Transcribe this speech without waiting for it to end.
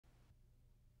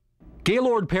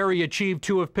Gaylord Perry achieved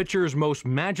two of pitchers' most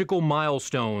magical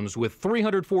milestones with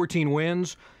 314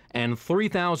 wins and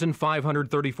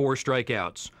 3,534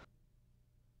 strikeouts.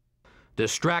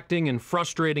 Distracting and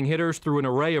frustrating hitters through an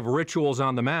array of rituals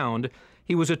on the mound,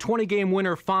 he was a 20-game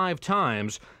winner 5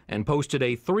 times and posted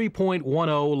a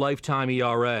 3.10 lifetime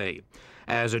ERA.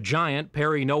 As a Giant,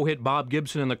 Perry no-hit Bob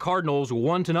Gibson and the Cardinals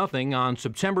 1-0 on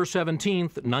September 17,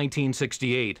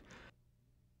 1968.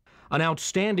 An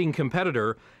outstanding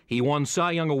competitor, he won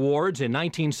Cy Young Awards in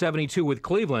 1972 with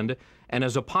Cleveland and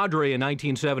as a Padre in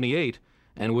 1978,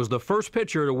 and was the first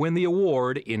pitcher to win the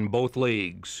award in both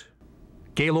leagues.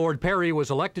 Gaylord Perry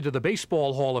was elected to the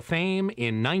Baseball Hall of Fame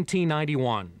in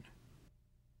 1991.